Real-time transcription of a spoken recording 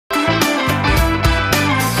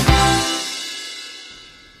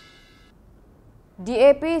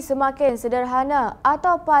DAP Semakin Sederhana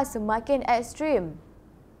atau PAS Semakin Ekstrim.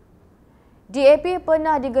 DAP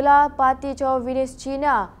pernah digelar parti chauvinis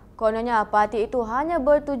Cina. Kononnya parti itu hanya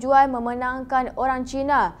bertujuan memenangkan orang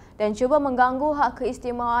Cina dan cuba mengganggu hak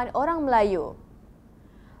keistimewaan orang Melayu.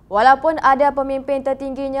 Walaupun ada pemimpin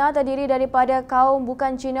tertingginya terdiri daripada kaum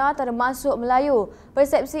bukan Cina termasuk Melayu,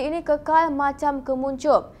 persepsi ini kekal macam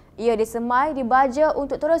kemuncup. Ia disemai, dibaja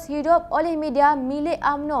untuk terus hidup oleh media milik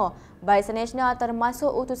UMNO, Barisan Nasional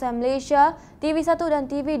termasuk utusan Malaysia, TV1 dan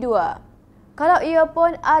TV2. Kalau ia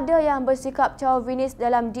pun ada yang bersikap chauvinis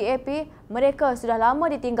dalam DAP, mereka sudah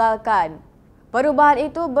lama ditinggalkan. Perubahan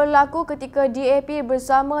itu berlaku ketika DAP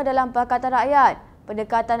bersama dalam Pakatan Rakyat.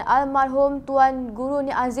 Pendekatan almarhum Tuan Guru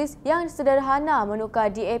Nik Aziz yang sederhana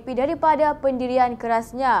menukar DAP daripada pendirian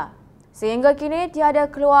kerasnya. Sehingga kini tiada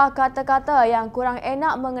keluar kata-kata yang kurang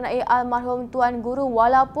enak mengenai almarhum Tuan Guru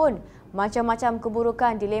walaupun macam-macam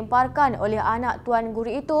keburukan dilemparkan oleh anak Tuan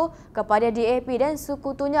Guru itu kepada DAP dan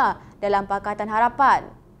sekutunya dalam Pakatan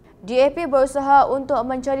Harapan. DAP berusaha untuk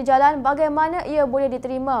mencari jalan bagaimana ia boleh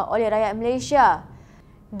diterima oleh rakyat Malaysia.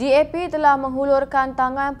 DAP telah menghulurkan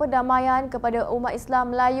tangan perdamaian kepada umat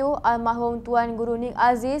Islam Melayu. Almarhum Tuan Guru Nik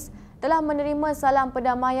Aziz telah menerima salam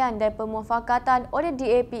perdamaian dan pemufakatan oleh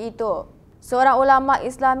DAP itu. Seorang ulama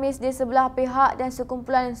Islamis di sebelah pihak dan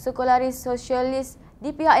sekumpulan sekularis sosialis di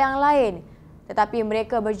pihak yang lain, tetapi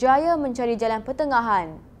mereka berjaya mencari jalan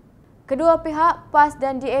pertengahan. Kedua pihak, PAS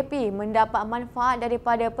dan DAP, mendapat manfaat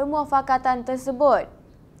daripada permufakatan tersebut.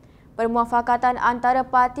 Permufakatan antara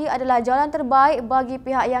parti adalah jalan terbaik bagi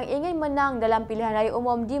pihak yang ingin menang dalam pilihan raya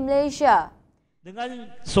umum di Malaysia. Dengan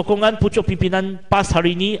sokongan pucuk pimpinan PAS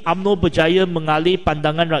hari ini, UMNO berjaya mengalih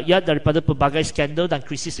pandangan rakyat daripada pelbagai skandal dan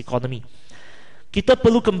krisis ekonomi. Kita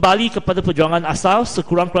perlu kembali kepada perjuangan asal,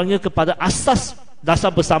 sekurang-kurangnya kepada asas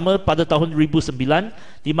dasar bersama pada tahun 2009,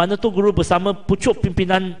 di mana Tuan Guru bersama pucuk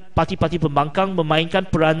pimpinan parti-parti pembangkang memainkan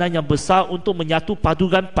peranan yang besar untuk menyatu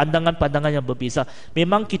padukan pandangan-pandangan yang berbeza.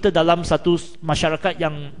 Memang kita dalam satu masyarakat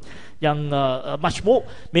yang majmuk,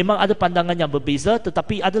 memang ada pandangan yang berbeza,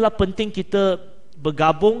 tetapi adalah penting kita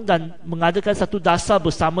bergabung dan mengadakan satu dasar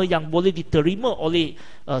bersama yang boleh diterima oleh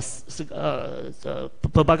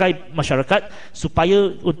pelbagai masyarakat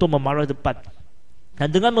supaya untuk memarah depan. Dan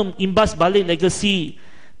dengan mengimbas balik legasi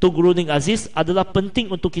Tuan Guru Nik Aziz adalah penting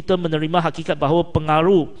untuk kita menerima hakikat bahawa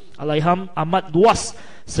pengaruh Allahyarham amat luas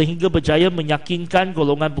sehingga berjaya meyakinkan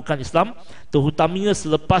golongan bukan Islam, terutamanya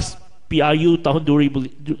selepas PRU tahun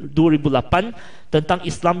 2008 tentang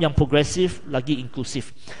Islam yang progresif lagi inklusif.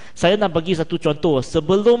 Saya nak bagi satu contoh.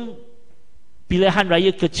 Sebelum pilihan raya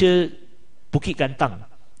kecil Bukit Gantang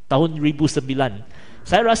tahun 2009,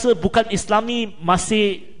 saya rasa bukan Islam ni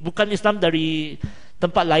bukan Islam dari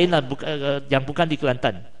tempat lain lah, yang bukan di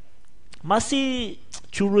Kelantan, masih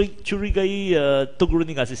curigai Tuan Guru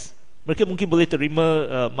Nik Aziz. Mereka mungkin boleh terima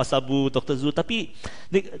Mas Abu, Dr. Zul, tapi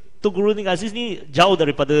Tuan Guru Nik Aziz ni jauh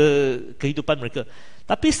daripada kehidupan mereka.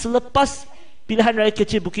 Tapi selepas pilihan raya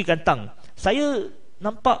kecil Bukit Gantang, saya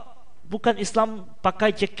nampak bukan Islam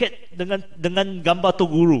pakai jaket dengan gambar Tuan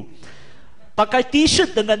Guru, pakai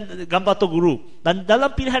t-shirt dengan gambar Tuan Guru. Dan dalam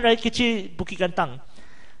pilihan raya kecil Bukit Gantang,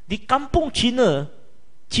 di kampung Cina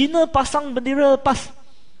pasang bendera PAS.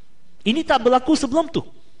 Ini tak berlaku sebelum tu.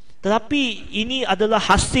 Tetapi ini adalah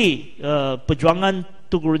hasil perjuangan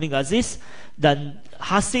Tuan Guru Nik Aziz dan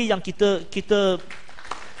hasil yang kita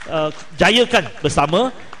jayakan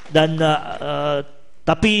bersama. Dan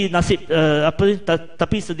tapi nasib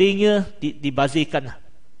tapi sedihnya dibazirkan.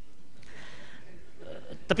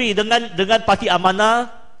 Tapi dengan Parti Amanah,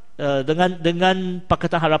 dengan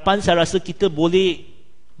Pakatan Harapan, saya rasa kita boleh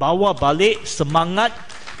bawa balik semangat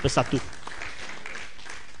bersatu.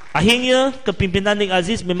 Akhirnya kepimpinan Nik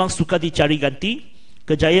Aziz memang suka dicari ganti.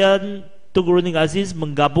 Kejayaan Tuan Guru Nik Aziz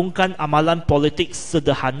menggabungkan amalan politik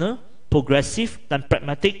sederhana, progresif dan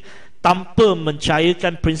pragmatik tanpa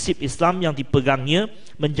mencairkan prinsip Islam yang dipegangnya,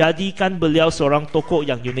 menjadikan beliau seorang tokoh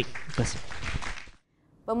yang unik. Terima kasih.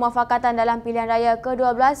 Pemufakatan dalam pilihan raya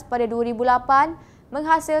ke-12 pada 2008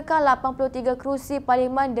 menghasilkan 83 kerusi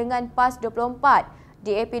parlimen dengan PAS 24,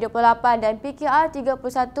 DAP 28 dan PKR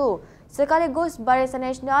 31. Sekaligus Barisan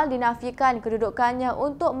Nasional dinafikan kedudukannya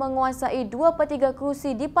untuk menguasai 2/3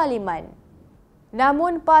 kerusi di parlimen.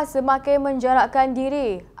 Namun PAS semakin menjarakkan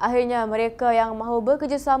diri. Akhirnya mereka yang mahu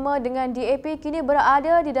bekerjasama dengan DAP kini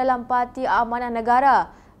berada di dalam Parti Amanah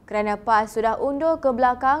Negara kerana PAS sudah undur ke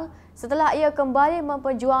belakang setelah ia kembali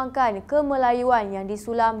memperjuangkan kemelayuan yang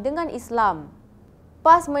disulam dengan Islam.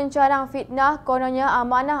 PAS mencarang fitnah kononnya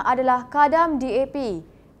Amanah adalah kadam DAP.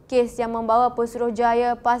 Kes yang membawa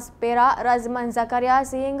Pesuruhjaya PAS Perak Razman Zakaria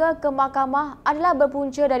sehingga ke mahkamah adalah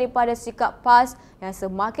berpunca daripada sikap PAS yang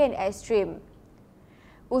semakin ekstrim.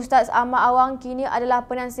 Ustaz Ahmad Awang kini adalah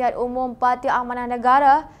penasihat umum Parti Amanah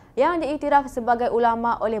Negara yang diiktiraf sebagai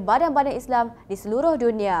ulama oleh badan-badan Islam di seluruh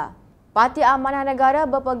dunia. Parti Amanah Negara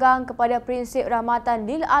berpegang kepada prinsip rahmatan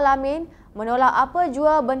lil alamin, menolak apa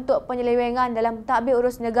jua bentuk penyelewengan dalam tadbir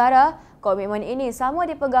urus negara. Komitmen ini sama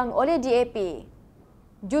dipegang oleh DAP.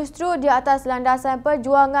 Justru di atas landasan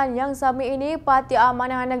perjuangan yang sama ini, Parti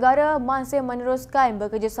Amanah Negara masih meneruskan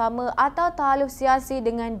bekerjasama atau tahaluf siasi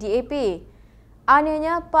dengan DAP.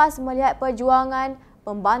 Anehnya, PAS melihat perjuangan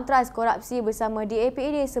pembantras korupsi bersama DAP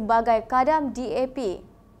ini sebagai kadam DAP.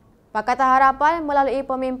 Pakatan Harapan melalui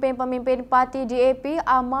pemimpin-pemimpin parti DAP,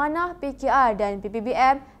 Amanah, PKR dan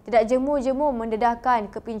PPBM tidak jemu-jemu mendedahkan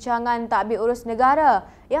kepincangan tadbir urus negara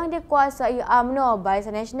yang dikuasai UMNO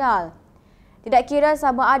Barisan Nasional. Tidak kira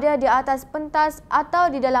sama ada di atas pentas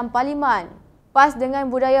atau di dalam parlimen. PAS dengan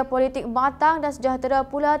budaya politik matang dan sejahtera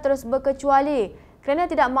pula terus berkecuali kerana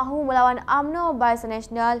tidak mahu melawan UMNO Barisan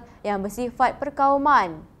Nasional yang bersifat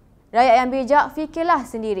perkauman. Rakyat yang bijak, fikirlah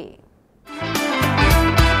sendiri.